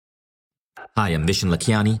Hi, I'm Vishen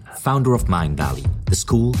Lakhiani, founder of Mind Valley, the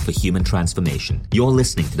school for human transformation. You're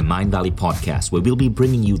listening to the Mind Valley podcast, where we'll be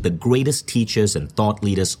bringing you the greatest teachers and thought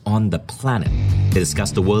leaders on the planet to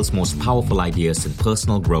discuss the world's most powerful ideas in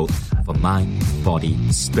personal growth for mind, body,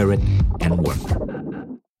 spirit, and work.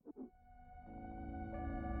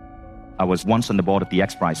 I was once on the board of the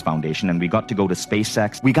X Prize Foundation, and we got to go to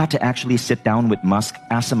SpaceX. We got to actually sit down with Musk,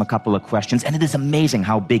 ask him a couple of questions, and it is amazing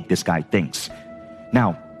how big this guy thinks.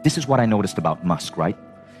 Now, this is what I noticed about Musk, right?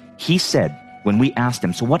 He said, when we asked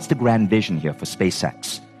him, so what's the grand vision here for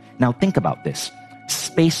SpaceX? Now think about this.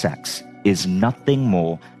 SpaceX is nothing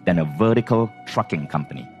more than a vertical trucking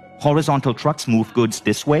company. Horizontal trucks move goods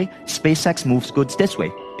this way. SpaceX moves goods this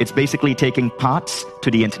way. It's basically taking parts to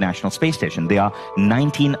the International Space Station. There are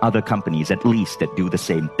 19 other companies at least that do the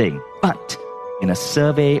same thing. But in a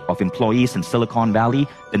survey of employees in Silicon Valley,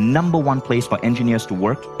 the number one place for engineers to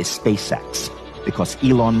work is SpaceX. Because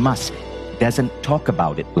Elon Musk doesn't talk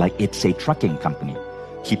about it like it's a trucking company.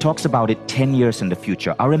 He talks about it 10 years in the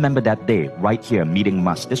future. I remember that day right here meeting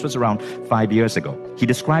Musk. This was around 5 years ago. He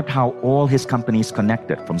described how all his companies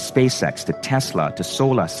connected, from SpaceX to Tesla to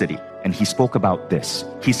Solar City. And he spoke about this.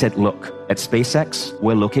 He said, look, at SpaceX,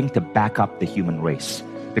 we're looking to back up the human race.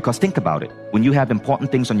 Because think about it. When you have important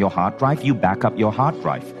things on your hard drive, you back up your hard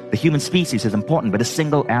drive. The human species is important, but a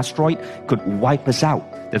single asteroid could wipe us out.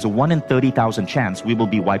 There's a 1 in 30,000 chance we will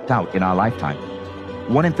be wiped out in our lifetime.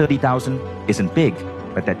 1 in 30,000 isn't big,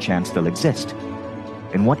 but that chance still exists.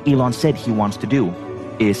 And what Elon said he wants to do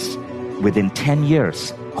is, within 10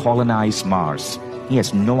 years, colonize Mars. He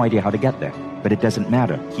has no idea how to get there, but it doesn't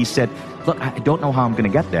matter. He said, look, I don't know how I'm going to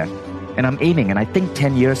get there, and I'm aiming, and I think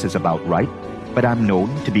 10 years is about right, but I'm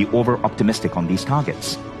known to be over-optimistic on these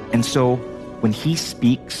targets. And so, when he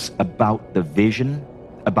speaks about the vision,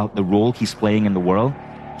 about the role he's playing in the world,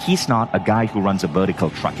 he's not a guy who runs a vertical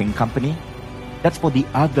trucking company. That's for the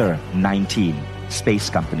other 19 space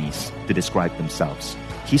companies to describe themselves.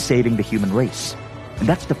 He's saving the human race. And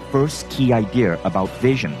that's the first key idea about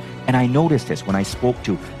vision. And I noticed this when I spoke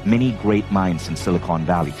to many great minds in Silicon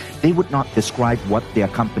Valley. They would not describe what their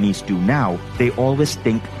companies do now. They always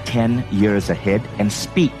think 10 years ahead and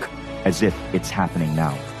speak as if it's happening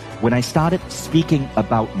now. When I started speaking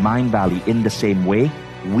about Mind Valley in the same way,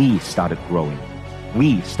 we started growing.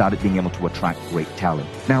 We started being able to attract great talent.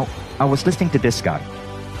 Now, I was listening to this guy,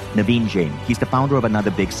 Naveen Jain. He's the founder of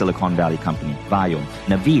another big Silicon Valley company, Viome.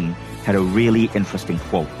 Naveen had a really interesting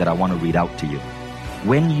quote that I want to read out to you.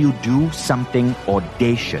 When you do something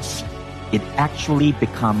audacious, it actually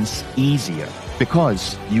becomes easier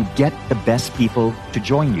because you get the best people to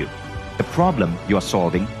join you. The problem you're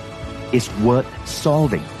solving is worth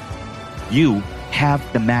solving. You have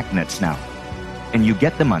the magnets now, and you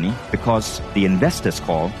get the money because the investors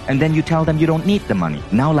call, and then you tell them you don't need the money.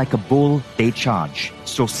 Now, like a bull, they charge.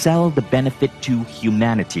 So sell the benefit to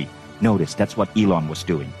humanity. Notice that's what Elon was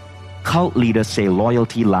doing. Cult leaders say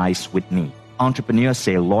loyalty lies with me. Entrepreneurs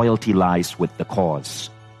say loyalty lies with the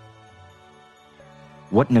cause.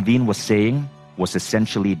 What Naveen was saying was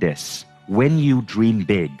essentially this. When you dream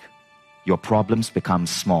big, your problems become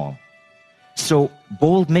small. So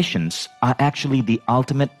bold missions are actually the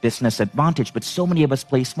ultimate business advantage, but so many of us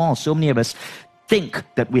play small. So many of us think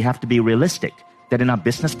that we have to be realistic, that in our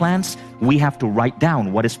business plans, we have to write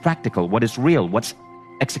down what is practical, what is real, what's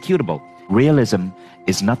executable. Realism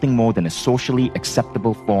is nothing more than a socially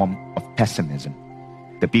acceptable form of pessimism.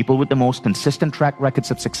 The people with the most consistent track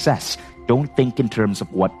records of success don't think in terms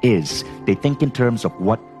of what is. They think in terms of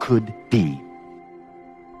what could be.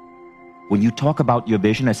 When you talk about your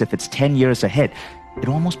vision as if it's 10 years ahead, it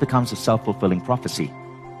almost becomes a self-fulfilling prophecy.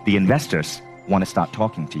 The investors want to start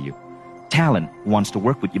talking to you. Talent wants to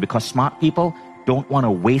work with you because smart people don't want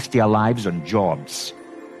to waste their lives on jobs.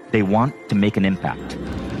 They want to make an impact.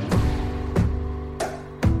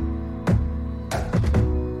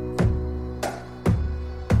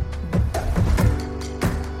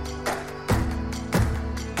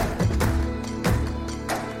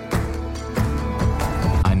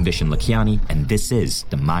 I'm Vishen Lakhiani, and this is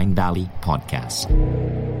the Mind Valley Podcast.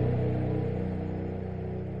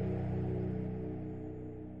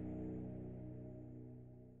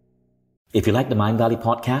 If you like the Mind Valley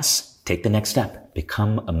Podcast, take the next step.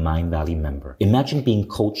 Become a Mind Valley member. Imagine being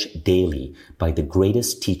coached daily by the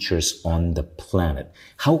greatest teachers on the planet.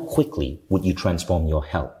 How quickly would you transform your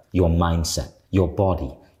health, your mindset, your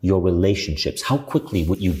body, your relationships? How quickly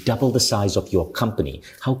would you double the size of your company?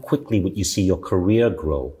 How quickly would you see your career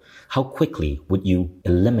grow? How quickly would you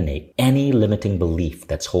eliminate any limiting belief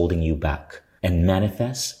that's holding you back and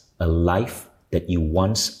manifest a life that you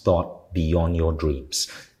once thought beyond your dreams?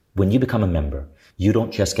 When you become a member, you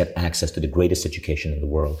don't just get access to the greatest education in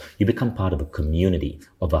the world. You become part of a community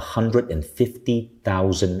of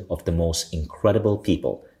 150,000 of the most incredible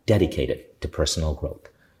people dedicated to personal growth.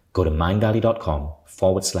 Go to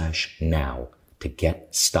mindvalley.com/now to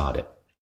get started.